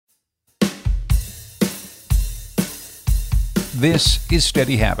This is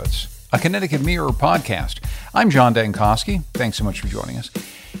Steady Habits, a Connecticut Mirror podcast. I'm John Dankosky. Thanks so much for joining us.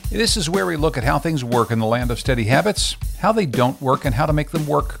 This is where we look at how things work in the land of steady habits, how they don't work, and how to make them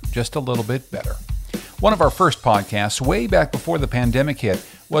work just a little bit better. One of our first podcasts, way back before the pandemic hit,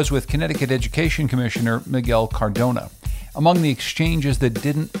 was with Connecticut Education Commissioner Miguel Cardona. Among the exchanges that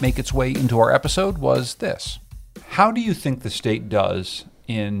didn't make its way into our episode was this. How do you think the state does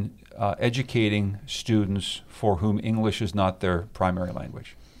in educating students for whom English is not their primary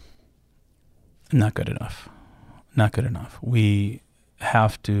language? Not good enough. Not good enough. We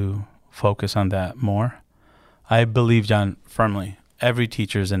have to focus on that more. I believe, John, firmly, every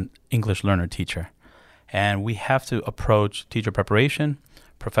teacher is an English learner teacher. And we have to approach teacher preparation,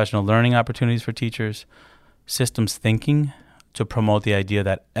 professional learning opportunities for teachers, systems thinking to promote the idea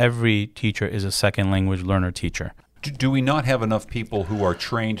that every teacher is a second language learner teacher. Do we not have enough people who are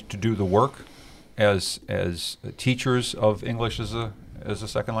trained to do the work as teachers of English as a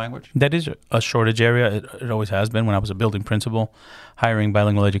second language? That is a shortage area. It always has been. When I was a building principal, hiring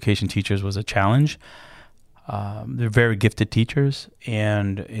bilingual education teachers was a challenge. They're very gifted teachers,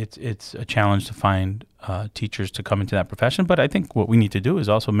 and it's a challenge to find teachers to come into that profession. But I think what we need to do is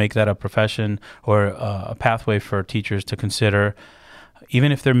also make that a profession or a pathway for teachers to consider,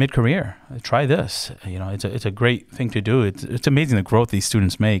 even if they're mid-career. Try this. You know, it's a great thing to do. It's amazing the growth these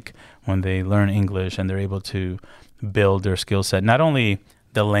students make when they learn English and they're able to build their skill set. Not only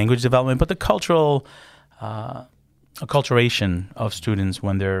the language development, but the cultural acculturation of students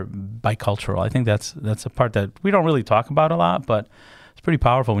when they're bicultural. I think that's a part that we don't really talk about a lot, but it's pretty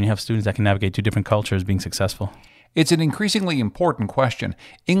powerful when you have students that can navigate two different cultures being successful. It's an increasingly important question.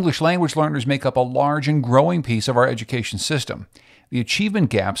 English language learners make up a large and growing piece of our education system. The achievement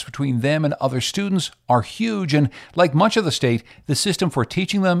gaps between them and other students are huge, and like much of the state, the system for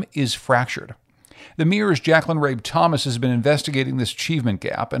teaching them is fractured. The Mirror's Jacqueline Rabe Thomas has been investigating this achievement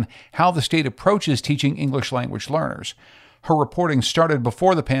gap and how the state approaches teaching English language learners. Her reporting started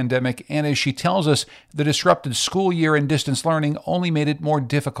before the pandemic, and as she tells us, the disrupted school year and distance learning only made it more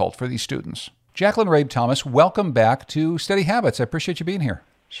difficult for these students. Jacqueline Rabe Thomas, welcome back to Steady Habits. I appreciate you being here.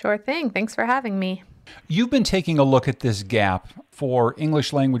 Sure thing. Thanks for having me. You've been taking a look at this gap for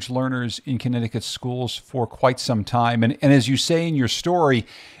English language learners in Connecticut schools for quite some time. And as you say in your story,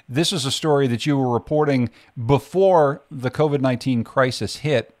 this is a story that you were reporting before the COVID-19 crisis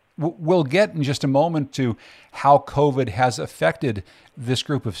hit. We'll get in just a moment to how COVID has affected this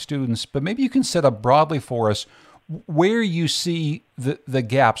group of students, but maybe you can set up broadly for us where you see the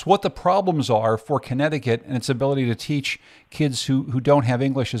gaps, what the problems are for Connecticut and its ability to teach kids who don't have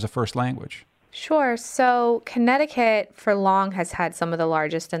English as a first language. Sure. So Connecticut for long has had some of the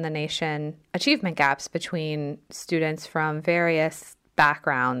largest in the nation achievement gaps between students from various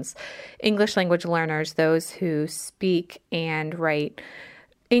backgrounds. English language learners, those who speak and write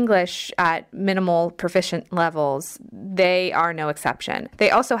English at minimal proficient levels, they are no exception. They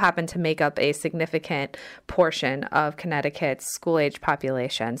also happen to make up a significant portion of Connecticut's school-age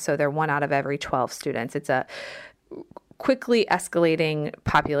population. So they're 1 out of every 12 students. It's a quickly escalating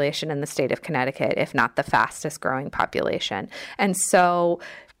population in the state of Connecticut, if not the fastest growing population. And so,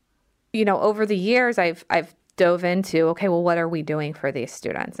 you know, over the years, I've dove into, okay, well, what are we doing for these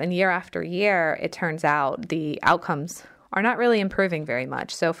students? And year after year, it turns out the outcomes are not really improving very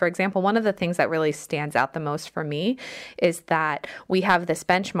much. So, for example, one of the things that really stands out the most for me is that we have this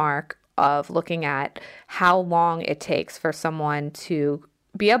benchmark of looking at how long it takes for someone to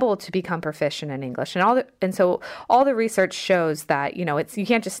be able to become proficient in English. And so all the research shows that, you know, you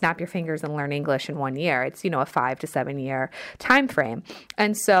can't just snap your fingers and learn English in 1 year. It's, you know, a 5 to 7 year time frame.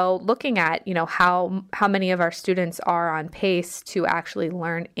 And so looking at, you know, how many of our students are on pace to actually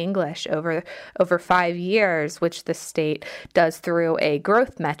learn English over 5 years, which the state does through a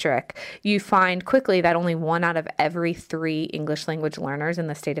growth metric, you find quickly that only 1 out of every 3 English language learners in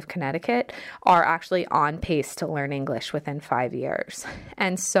the state of Connecticut are actually on pace to learn English within 5 years.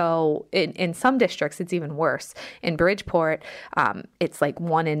 And so in some districts, it's even worse. In Bridgeport, it's like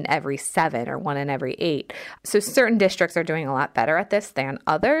 1 in every 7 or 1 in every 8. So certain districts are doing a lot better at this than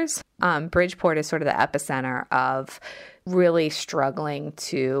others. Bridgeport is sort of the epicenter of really struggling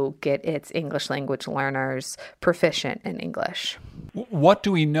to get its English language learners proficient in English. What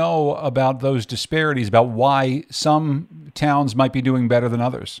do we know about those disparities, about why some towns might be doing better than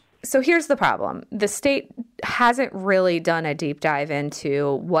others? So here's the problem. The state hasn't really done a deep dive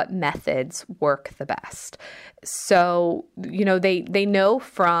into what methods work the best. So, you know, they know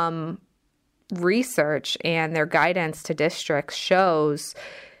from research and their guidance to districts shows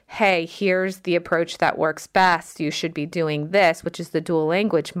hey, here's the approach that works best. You should be doing this, which is the dual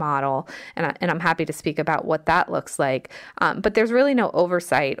language model. And I'm happy to speak about what that looks like. But there's really no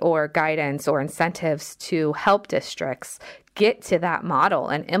oversight or guidance or incentives to help districts get to that model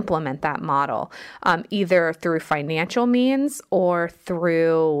and implement that model, either through financial means or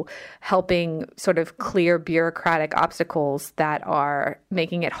through helping sort of clear bureaucratic obstacles that are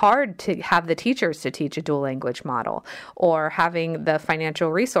making it hard to have the teachers to teach a dual language model, or having the financial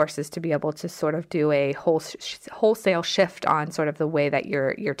resources to be able to sort of do a wholesale shift on sort of the way that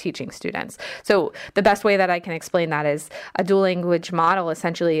you're teaching students. So the best way that I can explain that is a dual language model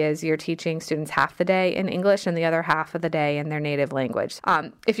essentially is you're teaching students half the day in English and the other half of the day in their native language.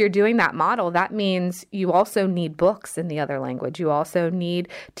 If you're doing that model, that means you also need books in the other language. You also need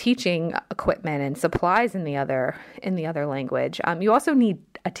teaching equipment and supplies in the other language. You also need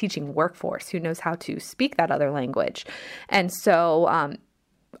a teaching workforce who knows how to speak that other language. And so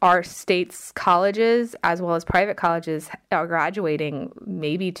our state's colleges, as well as private colleges, are graduating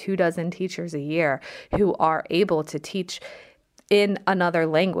maybe 24 teachers a year who are able to teach in another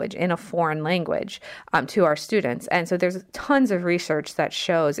language, in a foreign language, to our students. And so there's tons of research that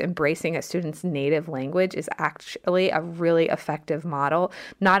shows embracing a student's native language is actually a really effective model,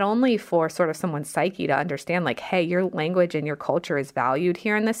 not only for sort of someone's psyche to understand, like, hey, your language and your culture is valued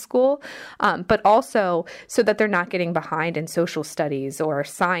here in this school, but also so that they're not getting behind in social studies or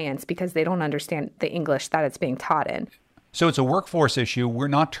science because they don't understand the English that it's being taught in. So it's a workforce issue. We're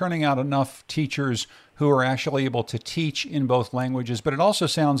not turning out enough teachers who are actually able to teach in both languages, but it also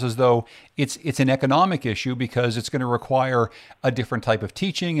sounds as though it's an economic issue because it's going to require a different type of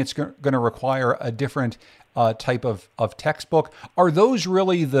teaching. It's going to require a different type of textbook. Are those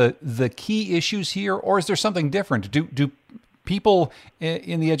really the key issues here, or is there something different? Do people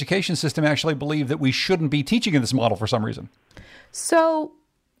in the education system actually believe that we shouldn't be teaching in this model for some reason? So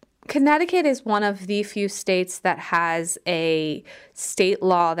Connecticut is one of the few states that has a state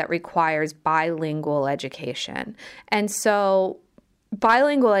law that requires bilingual education. And so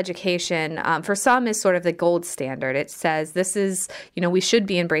bilingual education, for some, is sort of the gold standard. It says this is, we should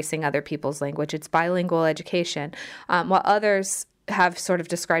be embracing other people's language. It's bilingual education, while others have sort of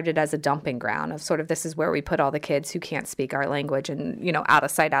described it as a dumping ground of sort of this is where we put all the kids who can't speak our language and, out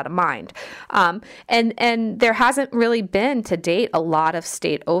of sight, out of mind. And there hasn't really been to date a lot of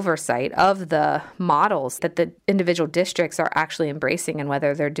state oversight of the models that the individual districts are actually embracing and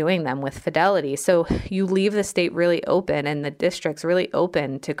whether they're doing them with fidelity. So you leave the state really open and the districts really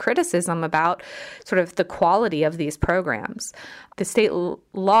open to criticism about sort of the quality of these programs. The state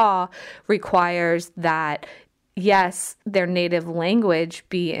law requires that yes, their native language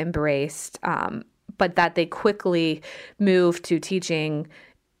be embraced, but that they quickly move to teaching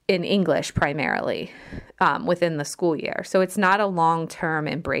in English primarily within the school year. So it's not a long-term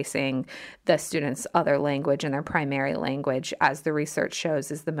embracing the students' other language and their primary language, as the research shows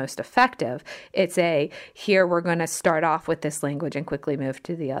is the most effective. It's here we're going to start off with this language and quickly move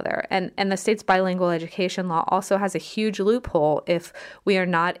to the other. And the state's bilingual education law also has a huge loophole. If we are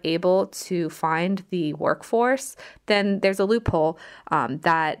not able to find the workforce, then there's a loophole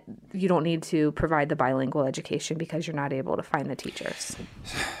that you don't need to provide the bilingual education because you're not able to find the teachers.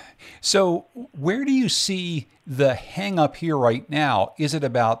 So where do you see the hang up here right now? Is it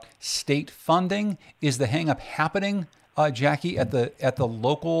about state funding? Is the hang up happening, Jackie, at the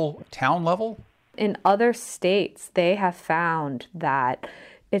local town level? In other states, they have found that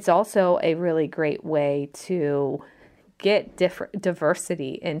it's also a really great way to get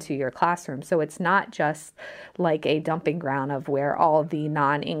diversity into your classroom. So it's not just like a dumping ground of where all the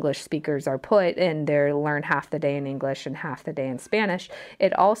non-English speakers are put and they learn half the day in English and half the day in Spanish.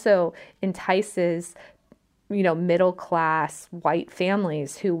 It also entices, middle-class white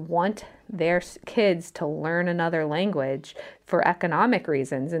families who want their kids to learn another language for economic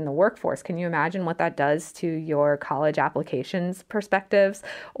reasons in the workforce. Can you imagine what that does to your college applications perspectives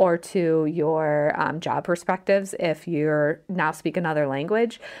or to your job perspectives if you now speak another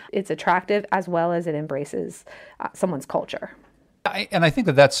language? It's attractive as well as it embraces someone's culture. And I think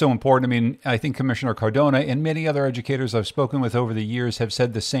that that's so important. I mean, I think Commissioner Cardona and many other educators I've spoken with over the years have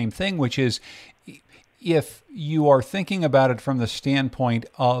said the same thing, which is if you are thinking about it from the standpoint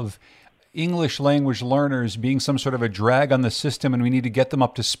of English language learners being some sort of a drag on the system and we need to get them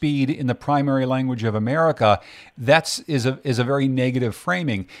up to speed in the primary language of America, is a very negative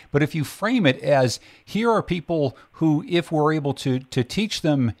framing. But if you frame it as here are people who, if we're able to teach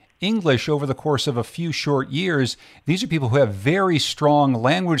them English over the course of a few short years, these are people who have very strong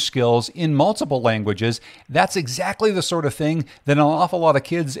language skills in multiple languages. That's exactly the sort of thing that an awful lot of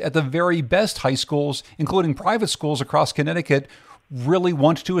kids at the very best high schools, including private schools across Connecticut, really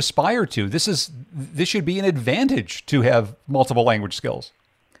want to aspire to. This should be an advantage to have multiple language skills.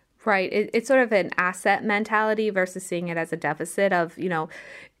 Right. It's sort of an asset mentality versus seeing it as a deficit of,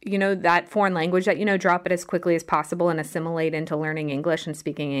 that foreign language that, drop it as quickly as possible and assimilate into learning English and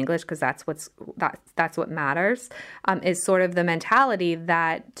speaking English because that's what matters, is sort of the mentality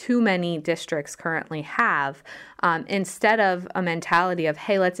that too many districts currently have, instead of a mentality of,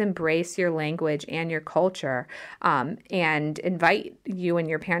 hey, let's embrace your language and your culture, and invite you and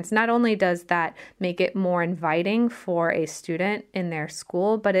your parents. Not only does that make it more inviting for a student in their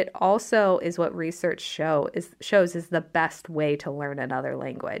school, but it also is what research shows is the best way to learn another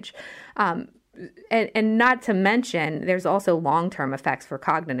language. And not to mention, there's also long-term effects for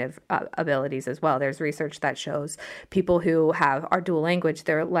cognitive abilities as well. There's research that shows people who are dual language,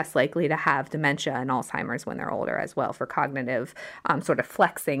 they're less likely to have dementia and Alzheimer's when they're older as well for cognitive sort of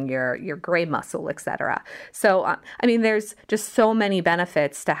flexing your gray muscle, et cetera. So, there's just so many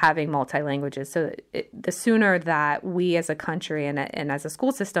benefits to having multi-languages. So the sooner that we as a country and as a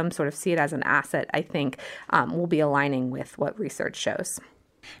school system sort of see it as an asset, I think we'll be aligning with what research shows.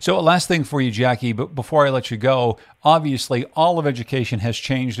 So a last thing for you, Jackie, but before I let you go, obviously all of education has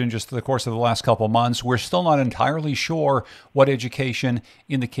changed in just the course of the last couple of months. We're still not entirely sure what education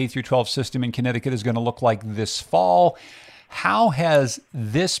in the K-12 system in Connecticut is going to look like this fall. How has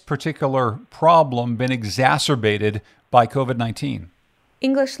this particular problem been exacerbated by COVID-19?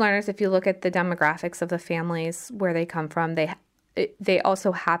 English learners, if you look at the demographics of the families where they come from, they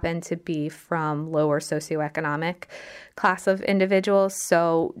also happen to be from lower socioeconomic class of individuals.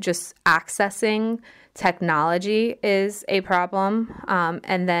 So just accessing technology is a problem.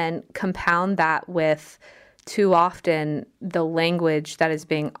 And then compound that with too often the language that is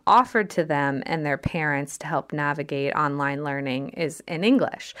being offered to them and their parents to help navigate online learning is in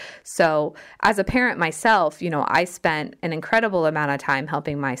English. So as a parent myself, I spent an incredible amount of time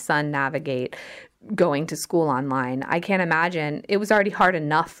helping my son navigate going to school online. I can't imagine. It was already hard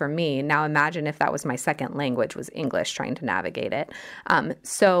enough for me. Now imagine if that was my second language was English, trying to navigate it.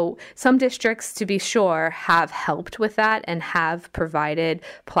 So some districts, to be sure, have helped with that and have provided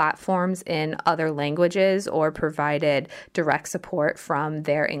platforms in other languages or provided direct support from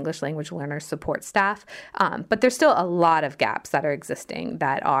their English language learners support staff. But there's still a lot of gaps that are existing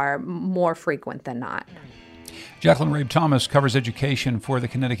that are more frequent than not. Jacqueline Rabe Thomas covers education for the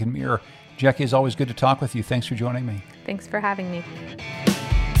Connecticut Mirror. Jackie, it's always good to talk with you. Thanks for joining me. Thanks for having me.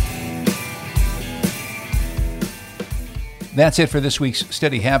 That's it for this week's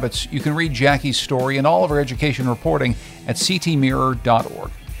Steady Habits. You can read Jackie's story and all of our education reporting at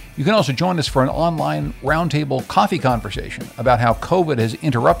ctmirror.org. You can also join us for an online roundtable coffee conversation about how COVID has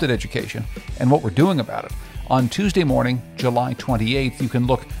interrupted education and what we're doing about it. On Tuesday morning, July 28th, you can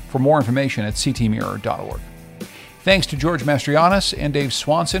look for more information at ctmirror.org. Thanks to George Mastrianis and Dave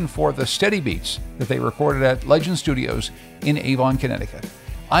Swanson for the Steady Beats that they recorded at Legend Studios in Avon, Connecticut.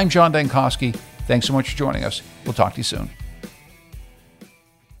 I'm John Dankosky. Thanks so much for joining us. We'll talk to you soon.